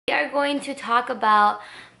going to talk about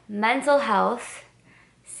mental health,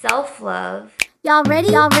 self-love. Y'all ready?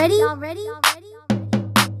 Y'all ready? Y'all ready? Y'all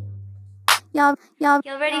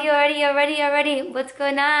ready? Y'all ready? What's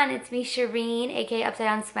going on? It's me, Shereene, aka Upside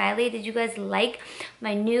Down Smiley. Did you guys like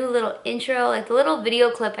my new little intro? Like the little video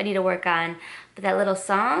clip I need to work on. But that little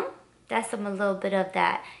song, that's a little bit of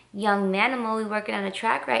that young man. I'm only working on a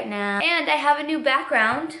track right now. And I have a new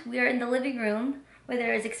background. We are in the living room where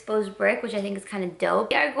there is exposed brick, which I think is kind of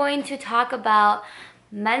dope. We are going to talk about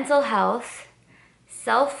mental health,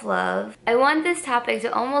 self-love. I want this topic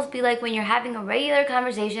to almost be like when you're having a regular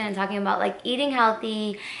conversation and talking about like eating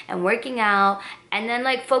healthy and working out and then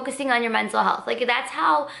like focusing on your mental health. Like that's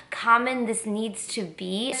how common this needs to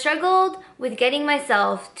be. I struggled with getting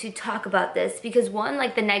myself to talk about this because one,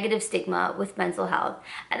 like the negative stigma with mental health.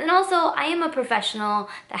 And then also I am a professional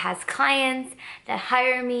that has clients that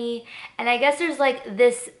hire me, and I guess there's like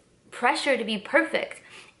this pressure to be perfect.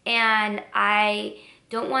 And I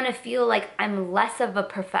don't want to feel like I'm less of a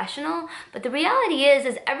professional, but the reality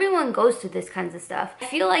is everyone goes through this kinds of stuff. I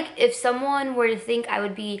feel like if someone were to think I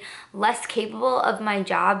would be less capable of my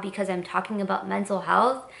job because I'm talking about mental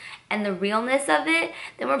health and the realness of it,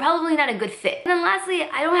 then we're probably not a good fit. And then lastly,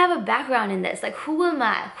 I don't have a background in this. Like who am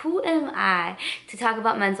I? Who am I to talk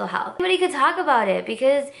about mental health? Anybody could talk about it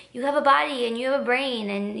because you have a body and you have a brain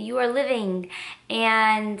and you are living.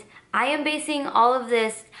 And I am basing all of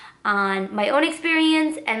this on my own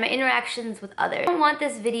experience and my interactions with others. I don't want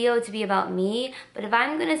this video to be about me, but if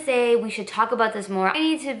I'm gonna say we should talk about this more, I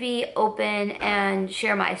need to be open and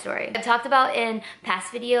share my story. I've talked about in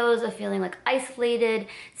past videos of feeling like isolated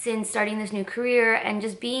since starting this new career and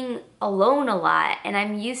just being alone a lot, and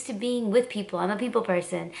I'm used to being with people. I'm a people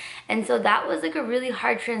person, and so that was like a really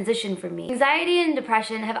hard transition for me. Anxiety and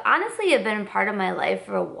depression have honestly been a part of my life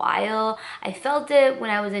for a while. I felt it when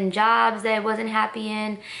I was in jobs that I wasn't happy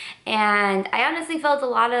in, and I honestly felt a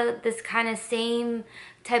lot of this kind of same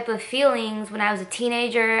type of feelings when I was a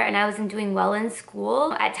teenager and I wasn't doing well in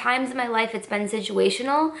school. At times in my life it's been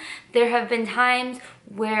situational. There have been times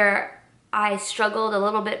where I struggled a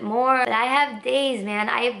little bit more, but I have days, man.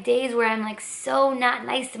 I have days where I'm like so not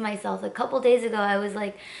nice to myself. A couple days ago, I was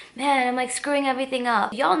like, man, I'm like screwing everything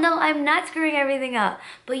up. Y'all know I'm not screwing everything up,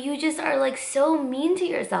 but you just are like so mean to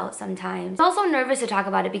yourself sometimes. I'm also nervous to talk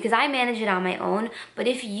about it because I manage it on my own, but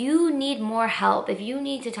if you need more help, if you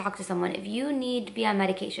need to talk to someone, if you need to be on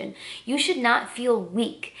medication, you should not feel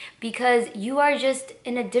weak because you are just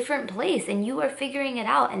in a different place and you are figuring it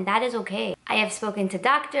out, and that is okay. I have spoken to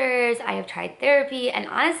doctors, I have tried therapy, and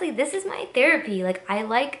honestly, this is my therapy. Like, I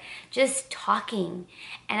like just talking,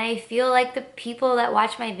 and I feel like the people that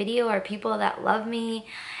watch my video are people that love me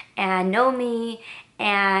and know me,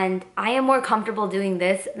 and I am more comfortable doing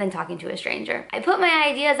this than talking to a stranger. I put my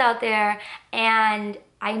ideas out there, and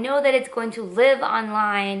I know that it's going to live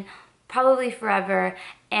online probably forever,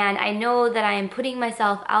 and I know that I am putting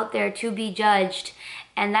myself out there to be judged,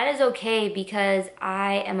 and that is okay because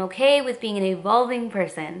I am okay with being an evolving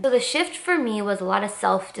person. So the shift for me was a lot of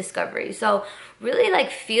self-discovery. So really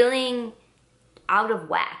like feeling out of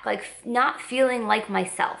whack, like not feeling like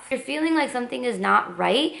myself. If you're feeling like something is not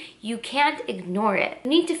right, you can't ignore it. You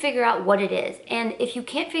need to figure out what it is. And if you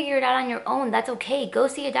can't figure it out on your own, that's okay. Go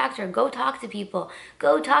see a doctor, go talk to people,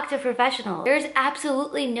 go talk to professionals. There's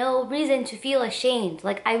absolutely no reason to feel ashamed.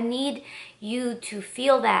 Like I need you to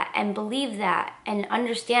feel that and believe that and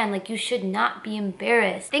understand like you should not be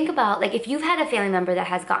embarrassed. Think about like if you've had a family member that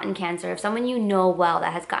has gotten cancer, if someone you know well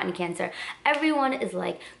that has gotten cancer, everyone is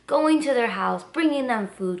like going to their house, bringing them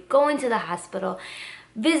food, going to the hospital,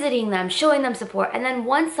 visiting them, showing them support. And then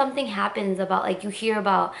once something happens about like you hear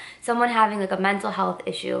about someone having like a mental health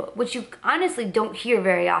issue, which you honestly don't hear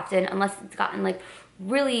very often unless it's gotten like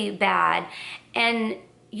really bad, and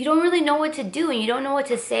you don't really know what to do and you don't know what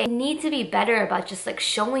to say. You need to be better about just like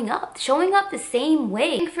showing up the same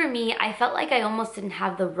way. I think for me, I felt like I almost didn't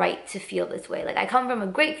have the right to feel this way. Like I come from a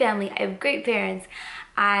great family, I have great parents,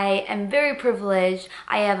 I am very privileged,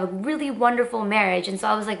 I have a really wonderful marriage, and so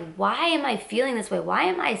I was like, why am I feeling this way? Why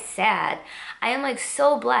am I sad? I am like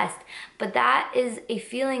so blessed. But that is a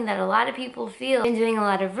feeling that a lot of people feel. I've been doing a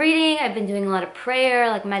lot of reading, I've been doing a lot of prayer,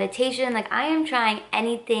 like meditation, like I am trying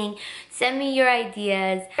anything. Send me your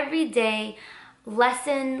ideas. Every day,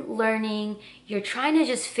 lesson learning, you're trying to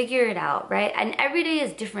just figure it out, right? And every day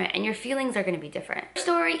is different and your feelings are gonna be different. Your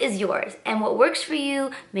story is yours, and what works for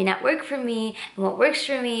you may not work for me, and what works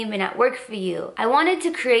for me may not work for you. I wanted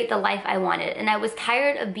to create the life I wanted, and I was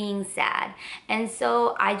tired of being sad. And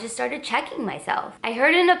so I just started checking myself. I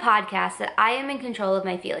heard in a podcast that I am in control of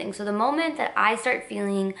my feelings. So the moment that I start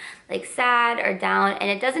feeling like sad or down, and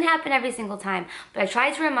it doesn't happen every single time, but I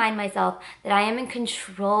try to remind myself that I am in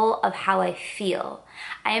control of how I feel.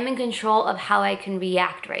 I am in control of how I can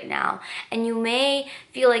react right now. And you may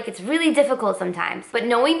feel like it's really difficult sometimes, but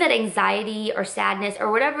knowing that anxiety or sadness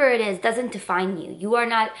or whatever it is doesn't define you. You are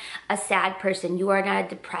not a sad person. You are not a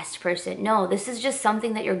depressed person. No, this is just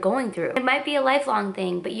something that you're going through. It might be a lifelong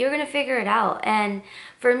thing, but you're gonna figure it out. And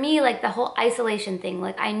for me, like the whole isolation thing,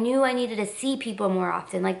 like I knew I needed to see people more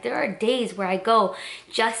often. Like there are days where I go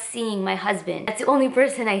just seeing my husband. That's the only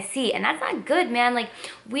person I see, and that's not good, man. Like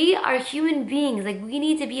we are human beings. Like we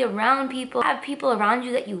need to be around people, have people around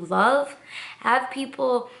you that you love, have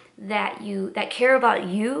people that care about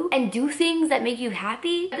you and do things that make you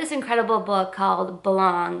happy. This incredible book called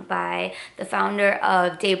Belong by the founder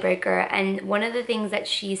of Daybreaker, and one of the things that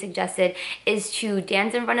she suggested is to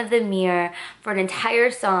dance in front of the mirror for an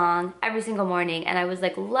entire song every single morning, and I was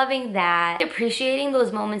like loving that, appreciating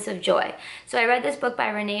those moments of joy. So I read this book by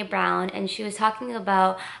Brene Brown, and she was talking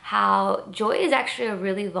about how joy is actually a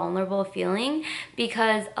really vulnerable feeling,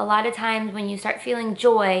 because a lot of times when you start feeling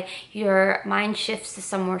joy, your mind shifts to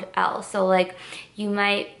somewhere else. So like you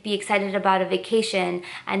might be excited about a vacation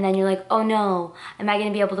and then you're like, oh no, am I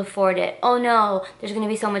gonna be able to afford it? Oh no, there's gonna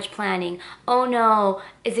be so much planning. Oh no,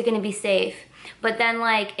 is it gonna be safe? But then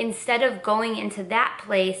like instead of going into that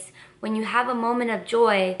place, when you have a moment of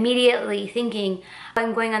joy, immediately thinking,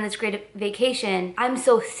 I'm going on this great vacation, I'm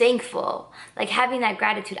so thankful. Like having that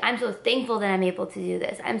gratitude, I'm so thankful that I'm able to do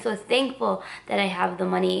this. I'm so thankful that I have the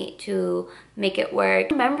money to make it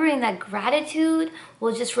work. Remembering that gratitude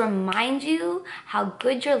will just remind you how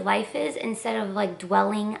good your life is instead of like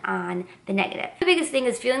dwelling on the negative. The biggest thing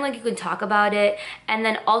is feeling like you can talk about it, and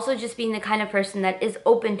then also just being the kind of person that is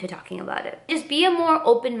open to talking about it. Just be a more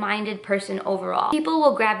open-minded person overall. People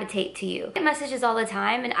will gravitate to you. I get messages all the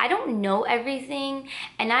time, and I don't know everything,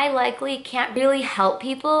 and I likely can't really help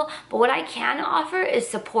people, but what I can offer is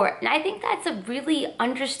support. And I think that's a really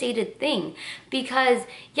understated thing, because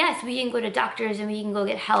yes, we can go to doctors and we can go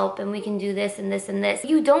get help and we can do this and this and this.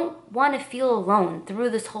 You don't want to feel alone through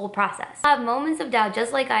this whole process. Have moments of doubt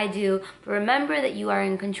just like I do, but remember that you are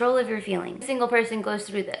in control of your feelings. Every single person goes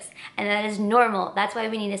through this, and that is normal. That's why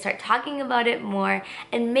we need to start talking about it more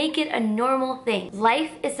and make it a normal thing.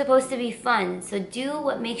 Life is supposed to be fun, so do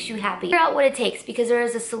what makes you happy. Figure out what it takes, because there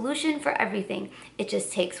is a solution for everything. It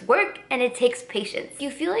just takes work and it takes patience. If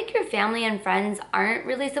you feel like your family and friends aren't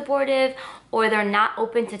really supportive, or they're not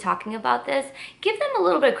open to talking about this, give them a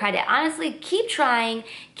little bit of credit. Honestly, keep trying,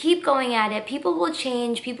 keep going at it. People will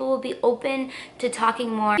change, people will be open to talking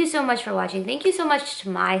more. Thank you so much for watching. Thank you so much to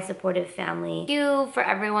my supportive family. Thank you for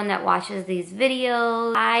everyone that watches these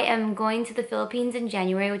videos. I am going to the Philippines in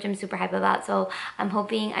January, which I'm super hype about, so I'm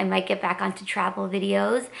hoping I might get back onto travel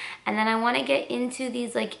videos. And then I wanna get into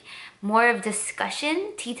these like more of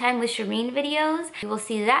discussion, tea time with Shereene videos. You will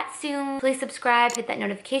see that soon. Please subscribe, hit that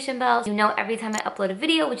notification bell so you know every time I upload a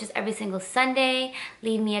video, which is every single Sunday.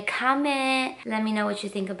 Leave me a comment. Let me know what you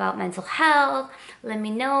think about mental health. Let me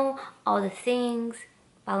know all the things.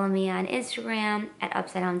 Follow me on Instagram at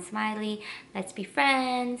Upside Down Smiley. Let's be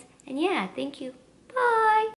friends. And yeah, thank you. Bye.